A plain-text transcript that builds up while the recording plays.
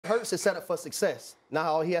Hurts is set up for success.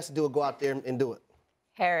 Now all he has to do is go out there and do it.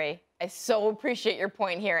 Harry, I so appreciate your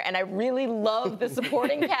point here, and I really love the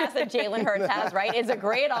supporting cast that Jalen Hurts has, right? It's a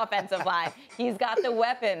great offensive line. He's got the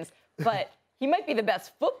weapons, but he might be the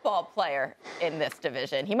best football player in this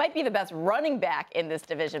division. He might be the best running back in this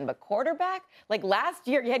division, but quarterback? Like last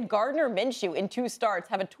year, you had Gardner Minshew in 2 starts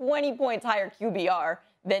have a 20 points higher QBR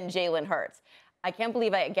than Jalen Hurts. I can't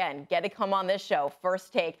believe I, again, get to come on this show,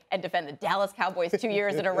 First Take, and defend the Dallas Cowboys 2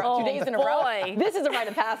 years in a row, 2 days in a row. This is a rite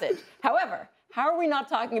of passage. However, how are we not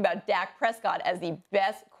talking about Dak Prescott as the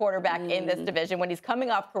best quarterback in this division when he's coming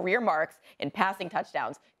off career marks in passing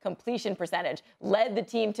touchdowns, completion percentage, led the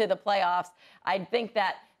team to the playoffs? I think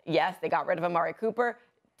that, yes, they got rid of Amari Cooper.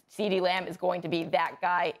 CeeDee Lamb is going to be that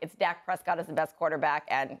guy. It's Dak Prescott as the best quarterback,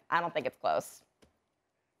 and I don't think it's close.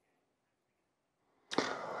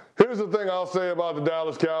 Here's the thing I'll say about the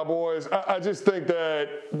Dallas Cowboys. I just think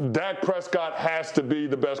that Dak Prescott has to be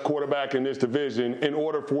the best quarterback in this division in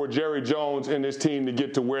order for Jerry Jones and this team to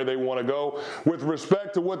get to where they want to go. With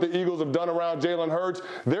respect to what the Eagles have done around Jalen Hurts,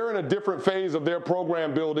 they're in a different phase of their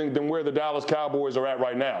program building than where the Dallas Cowboys are at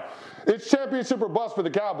right now. It's championship or bust for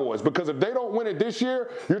the Cowboys, because if they don't win it this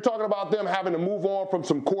year, you're talking about them having to move on from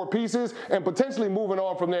some core pieces and potentially moving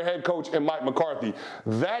on from their head coach and Mike McCarthy.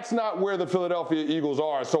 That's not where the Philadelphia Eagles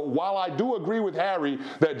are. So while I do agree with Harry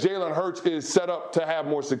that Jalen Hurts is set up to have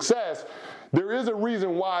more success, there is a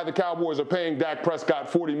reason why the Cowboys are paying Dak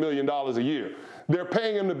Prescott $40 million a year. They're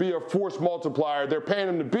paying him to be a force multiplier. They're paying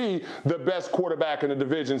him to be the best quarterback in the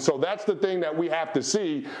division. So that's the thing that we have to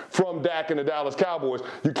see from Dak and the Dallas Cowboys.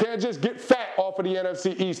 You can't just get fat off of the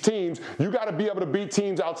NFC East teams. You got to be able to beat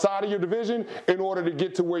teams outside of your division in order to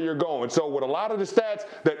get to where you're going. So with a lot of the stats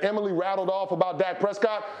that Emily rattled off about Dak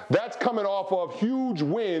Prescott, that's coming off of huge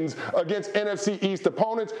wins against NFC East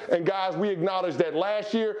opponents. And guys, we acknowledge that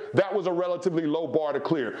last year, that was a relatively low bar to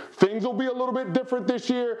clear. Things will be a little bit different this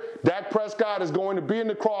year. Dak Prescott is going to be in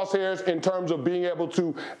the crosshairs in terms of being able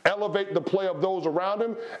to elevate the play of those around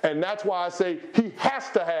him. And that's why I say he has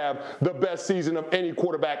to have the best season of any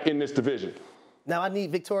quarterback in this division. Now,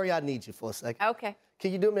 Victoria, I need you for a second. Okay.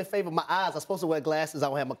 Can you do me a favor? My eyes, I'm supposed to wear glasses. I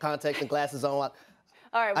don't have my contacts and glasses on. All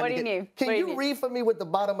right, what do you need? Can you read for me what the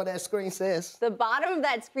bottom of that screen says? The bottom of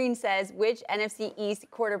that screen says which NFC East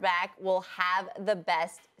quarterback will have the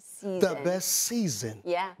best season. The best season.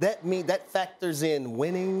 Yeah. That factors in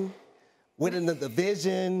winning the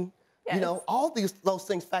division. Yes. You know, all those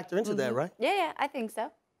things factor into that, right? Yeah, I think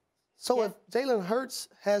so. So if Jalen Hurts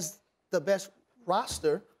has the best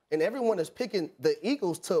roster and everyone is picking the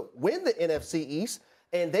Eagles to win the NFC East,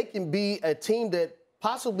 and they can be a team that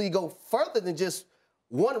possibly go further than just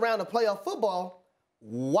one round of playoff football,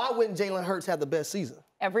 why wouldn't Jalen Hurts have the best season?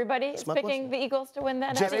 Everybody is picking the Eagles to win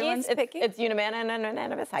that NFC East. It's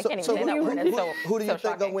unanimous. I can't even say that word. Who do you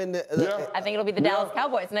think will win the I think it'll be the Dallas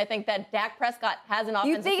Cowboys, and I think that Dak Prescott has an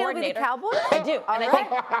offensive coordinator. You think it'll be the Cowboys? I do, and I think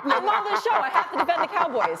I'm on this show. I have to defend the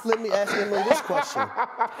Cowboys. Let me ask you this question.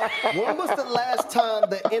 When was the last time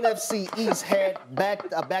the NFC East had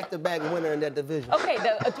a back-to-back winner in that division? Okay,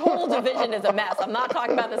 a total division is a mess. I'm not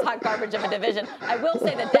talking about this hot garbage of a division. I will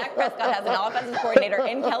say that Dak Prescott has an offensive coordinator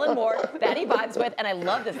in Kellen Moore that he vibes with, and I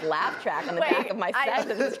love this laugh track on the back of my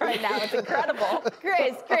sentences right now. It's incredible.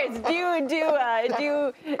 Chris,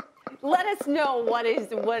 do let us know what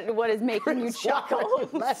is making you chuckle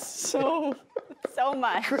so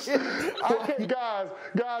much. Guys,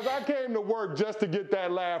 I came to work just to get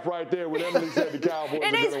that laugh right there when Emily said the Cowboys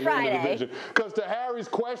are going to win the division. Because to Harry's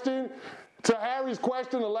question,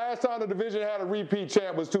 the last time the division had a repeat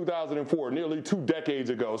champ was 2004, nearly 2 decades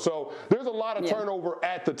ago. So there's a lot of turnover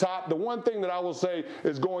at the top. The one thing that I will say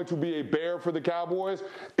is going to be a bear for the Cowboys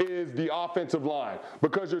is the offensive line,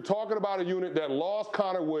 because you're talking about a unit that lost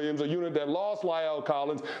Connor Williams, a unit that lost La'el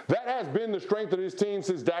Collins. That has been the strength of this team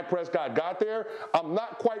since Dak Prescott got there. I'm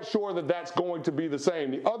not quite sure that that's going to be the same.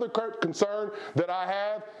 The other concern that I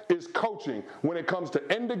have is coaching when it comes to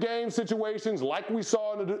end-of-game situations like we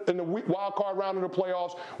saw in the wild card round of the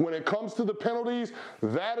playoffs. When it comes to the penalties,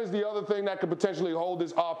 that is the other thing that could potentially hold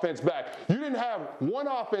this offense back. You didn't have one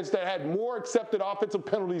offense that had more accepted offensive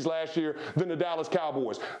penalties last year than the Dallas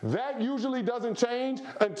Cowboys. That usually doesn't change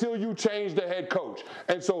until you change the head coach.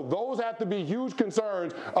 And so those have to be huge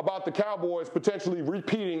concerns about the Cowboys potentially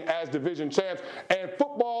repeating as division champs. And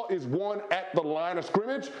football is won at the line of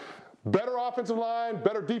scrimmage. Better offensive line,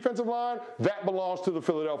 better defensive line, that belongs to the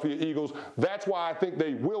Philadelphia Eagles. That's why I think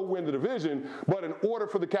they will win the division. But in order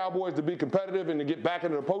for the Cowboys to be competitive and to get back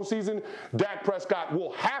into the postseason, Dak Prescott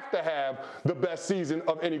will have to have the best season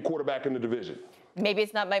of any quarterback in the division. Maybe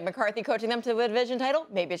it's not Mike McCarthy coaching them to the division title.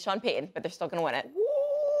 Maybe it's Sean Payton, but they're still going to win it.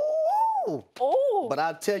 Oh. But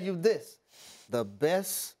I'll tell you this. The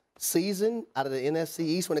best season out of the NFC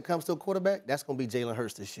East when it comes to a quarterback, that's going to be Jalen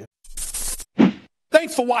Hurts this year.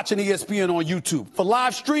 Thanks for watching ESPN on YouTube. For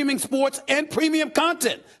live streaming sports and premium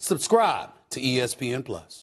content, subscribe to ESPN+.